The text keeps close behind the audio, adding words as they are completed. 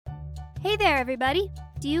Hey there, everybody!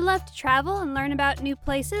 Do you love to travel and learn about new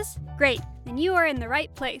places? Great, then you are in the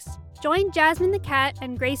right place. Join Jasmine the cat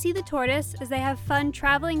and Gracie the tortoise as they have fun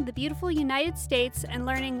traveling the beautiful United States and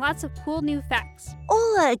learning lots of cool new facts.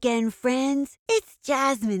 Hola again, friends. It's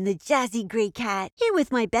Jasmine, the jazzy gray cat, here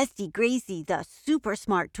with my bestie Gracie, the super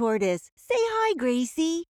smart tortoise. Say hi,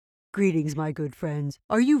 Gracie. Greetings, my good friends.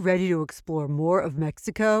 Are you ready to explore more of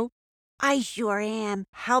Mexico? I sure am.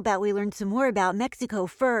 How about we learn some more about Mexico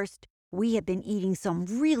first? We have been eating some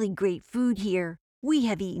really great food here. We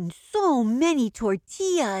have eaten so many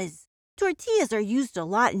tortillas. Tortillas are used a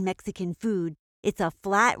lot in Mexican food. It's a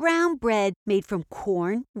flat, round bread made from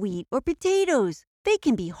corn, wheat, or potatoes. They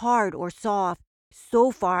can be hard or soft.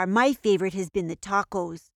 So far, my favorite has been the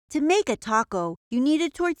tacos. To make a taco, you need a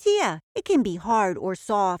tortilla. It can be hard or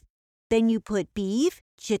soft. Then you put beef,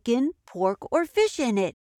 chicken, pork, or fish in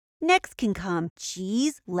it. Next can come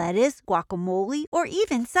cheese, lettuce, guacamole, or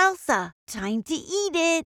even salsa. Time to eat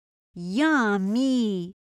it.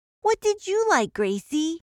 Yummy. What did you like,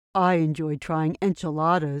 Gracie? I enjoyed trying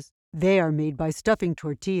enchiladas. They are made by stuffing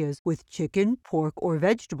tortillas with chicken, pork, or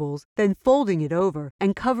vegetables, then folding it over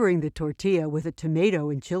and covering the tortilla with a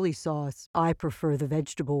tomato and chili sauce. I prefer the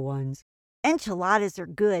vegetable ones. Enchiladas are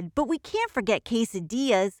good, but we can't forget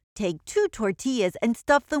quesadillas. Take 2 tortillas and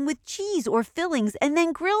stuff them with cheese or fillings and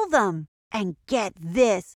then grill them. And get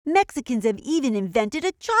this, Mexicans have even invented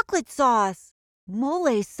a chocolate sauce.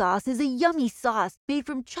 Mole sauce is a yummy sauce made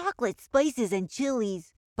from chocolate, spices, and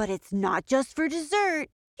chilies. But it's not just for dessert.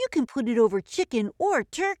 You can put it over chicken or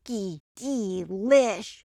turkey.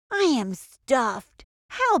 Delish! I am stuffed.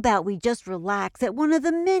 How about we just relax at one of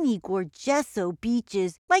the many gorgesso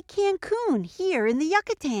beaches like Cancun here in the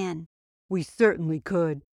Yucatan? We certainly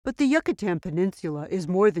could, but the Yucatan Peninsula is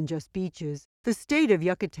more than just beaches. The state of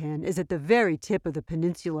Yucatan is at the very tip of the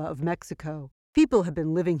peninsula of Mexico. People have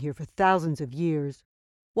been living here for thousands of years.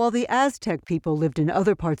 While the Aztec people lived in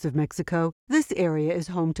other parts of Mexico, this area is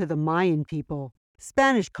home to the Mayan people.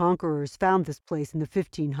 Spanish conquerors found this place in the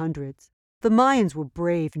 1500s. The Mayans were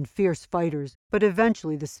brave and fierce fighters, but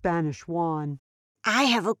eventually the Spanish won. I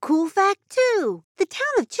have a cool fact, too. The town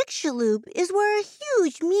of Chicxulub is where a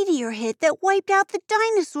huge meteor hit that wiped out the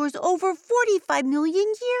dinosaurs over 45 million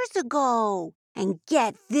years ago. And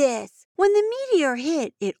get this, when the meteor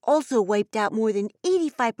hit, it also wiped out more than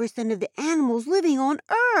 85% of the animals living on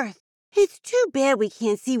Earth. It's too bad we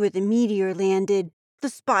can't see where the meteor landed. The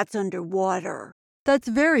spot's underwater. That's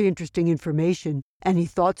very interesting information. Any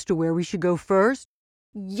thoughts to where we should go first?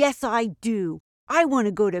 Yes, I do. I want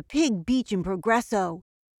to go to Pig Beach in Progreso.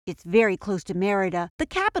 It's very close to Mérida, the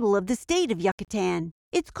capital of the state of Yucatan.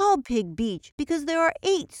 It's called Pig Beach because there are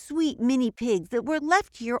 8 sweet mini pigs that were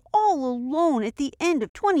left here all alone at the end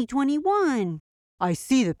of 2021. I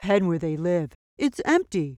see the pen where they live. It's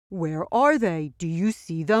empty. Where are they? Do you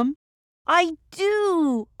see them? I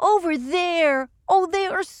do! Over there! Oh, they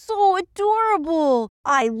are so adorable!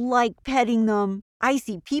 I like petting them. I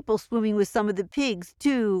see people swimming with some of the pigs,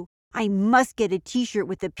 too. I must get a t-shirt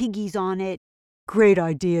with the piggies on it. Great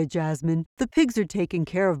idea, Jasmine. The pigs are taken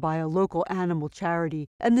care of by a local animal charity,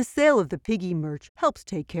 and the sale of the piggy merch helps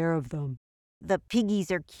take care of them. The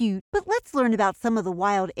piggies are cute, but let's learn about some of the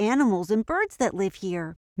wild animals and birds that live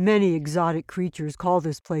here. Many exotic creatures call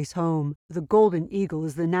this place home. The golden eagle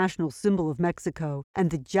is the national symbol of Mexico, and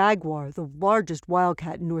the jaguar, the largest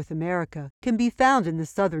wildcat in North America, can be found in the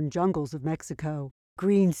southern jungles of Mexico.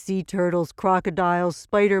 Green sea turtles, crocodiles,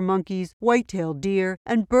 spider monkeys, white-tailed deer,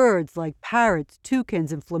 and birds like parrots,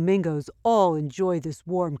 toucans, and flamingos all enjoy this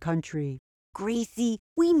warm country. Gracie,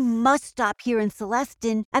 we must stop here in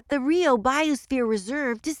Celestin at the Rio Biosphere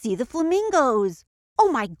Reserve to see the flamingos.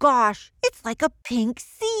 Oh my gosh, it's like a pink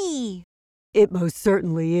sea. It most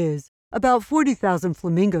certainly is. About 40,000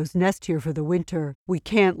 flamingos nest here for the winter. We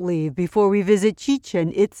can't leave before we visit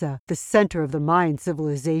Chichen Itza, the center of the Mayan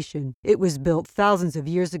civilization. It was built thousands of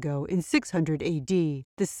years ago in 600 AD.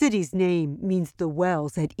 The city's name means the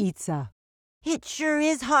wells at Itza. It sure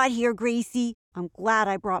is hot here, Gracie. I'm glad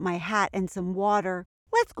I brought my hat and some water.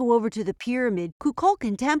 Let's go over to the pyramid,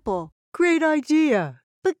 Kukulkan Temple. Great idea.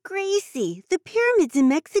 But Gracie, the pyramids in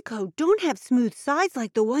Mexico don't have smooth sides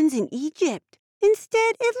like the ones in Egypt.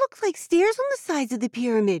 Instead, it looks like stairs on the sides of the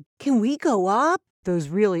pyramid. Can we go up? Those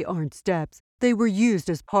really aren't steps. They were used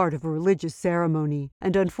as part of a religious ceremony,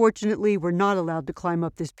 and unfortunately we're not allowed to climb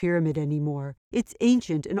up this pyramid anymore. It's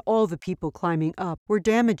ancient and all the people climbing up were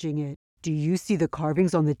damaging it. Do you see the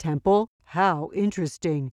carvings on the temple? How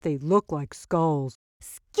interesting. They look like skulls.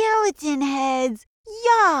 Skeleton heads!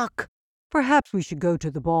 Yuck! Perhaps we should go to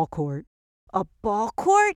the ball court. A ball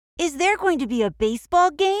court? Is there going to be a baseball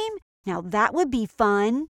game? Now that would be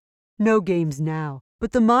fun. No games now,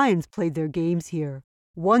 but the Mayans played their games here.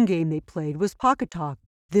 One game they played was Pocketalk.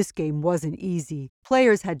 This game wasn't easy.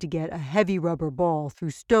 Players had to get a heavy rubber ball through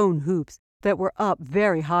stone hoops that were up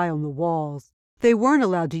very high on the walls. They weren't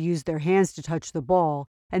allowed to use their hands to touch the ball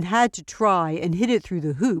and had to try and hit it through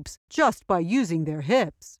the hoops just by using their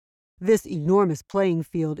hips. This enormous playing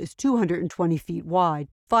field is 220 feet wide,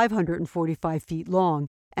 545 feet long,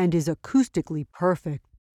 and is acoustically perfect.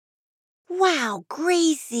 Wow,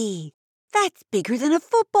 Gracie! That's bigger than a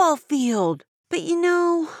football field. But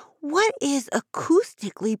what is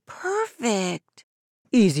acoustically perfect?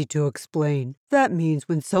 Easy to explain. That means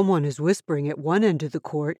when someone is whispering at one end of the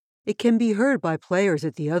court, it can be heard by players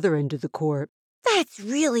at the other end of the court. That's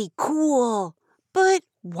really cool. But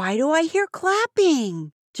why do I hear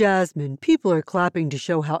clapping? Jasmine, people are clapping to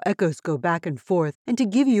show how echoes go back and forth and to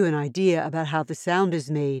give you an idea about how the sound is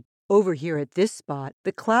made. Over here at this spot,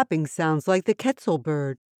 the clapping sounds like the Quetzal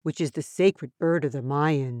bird, which is the sacred bird of the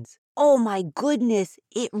Mayans. Oh my goodness,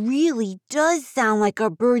 it really does sound like a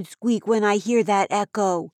bird squeak when I hear that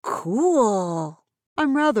echo. Cool.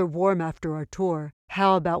 I'm rather warm after our tour.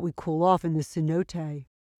 How about we cool off in the cenote?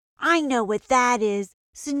 I know what that is.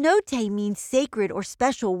 Cenote means sacred or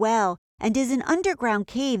special well and is an underground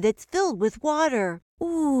cave that's filled with water.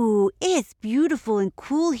 Ooh, it's beautiful and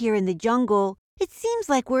cool here in the jungle. It seems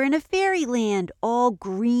like we're in a fairyland, all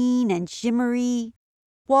green and shimmery.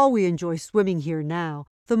 While we enjoy swimming here now,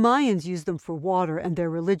 the Mayans use them for water and their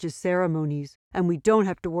religious ceremonies, and we don't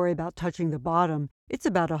have to worry about touching the bottom. It's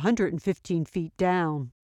about 115 feet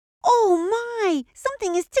down. Oh my!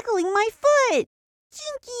 Something is tickling my foot!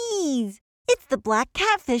 Jinkies! It's the black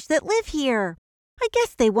catfish that live here. I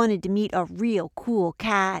guess they wanted to meet a real cool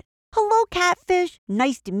cat. Hello, catfish.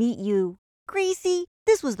 Nice to meet you. Gracie,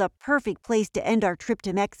 this was the perfect place to end our trip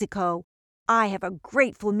to Mexico. I have a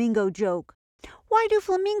great flamingo joke. Why do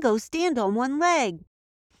flamingos stand on one leg?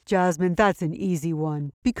 Jasmine, that's an easy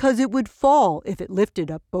one, because it would fall if it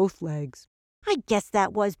lifted up both legs. I guess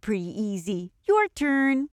that was pretty easy. Your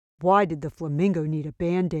turn. Why did the flamingo need a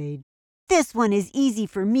Band-Aid? This one is easy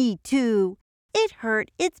for me, too. It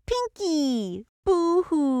hurt its pinky.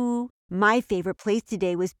 Boo-hoo. My favorite place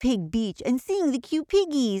today was Pig Beach and seeing the cute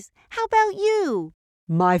piggies. How about you?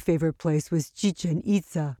 My favorite place was Chichen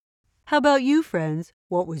Itza. How about you, friends?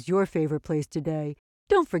 What was your favorite place today?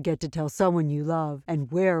 Don't forget to tell someone you love.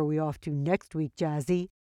 And where are we off to next week, Jazzy?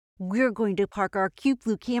 We're going to park our cute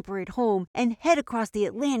blue camper at home and head across the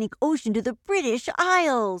Atlantic Ocean to the British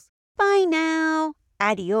Isles. Bye now.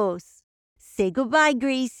 Adios. Say goodbye,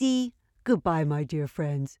 Gracie. Goodbye, my dear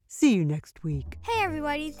friends. See you next week. Hey,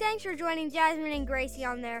 everybody. Thanks for joining Jasmine and Gracie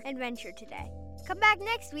on their adventure today. Come back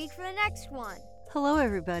next week for the next one. Hello,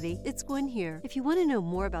 everybody. It's Gwen here. If you want to know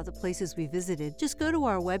more about the places we visited, just go to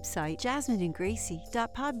our website,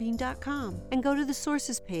 jasmineandgracie.podbean.com, and go to the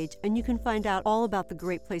sources page, and you can find out all about the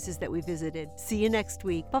great places that we visited. See you next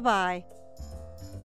week. Bye-bye.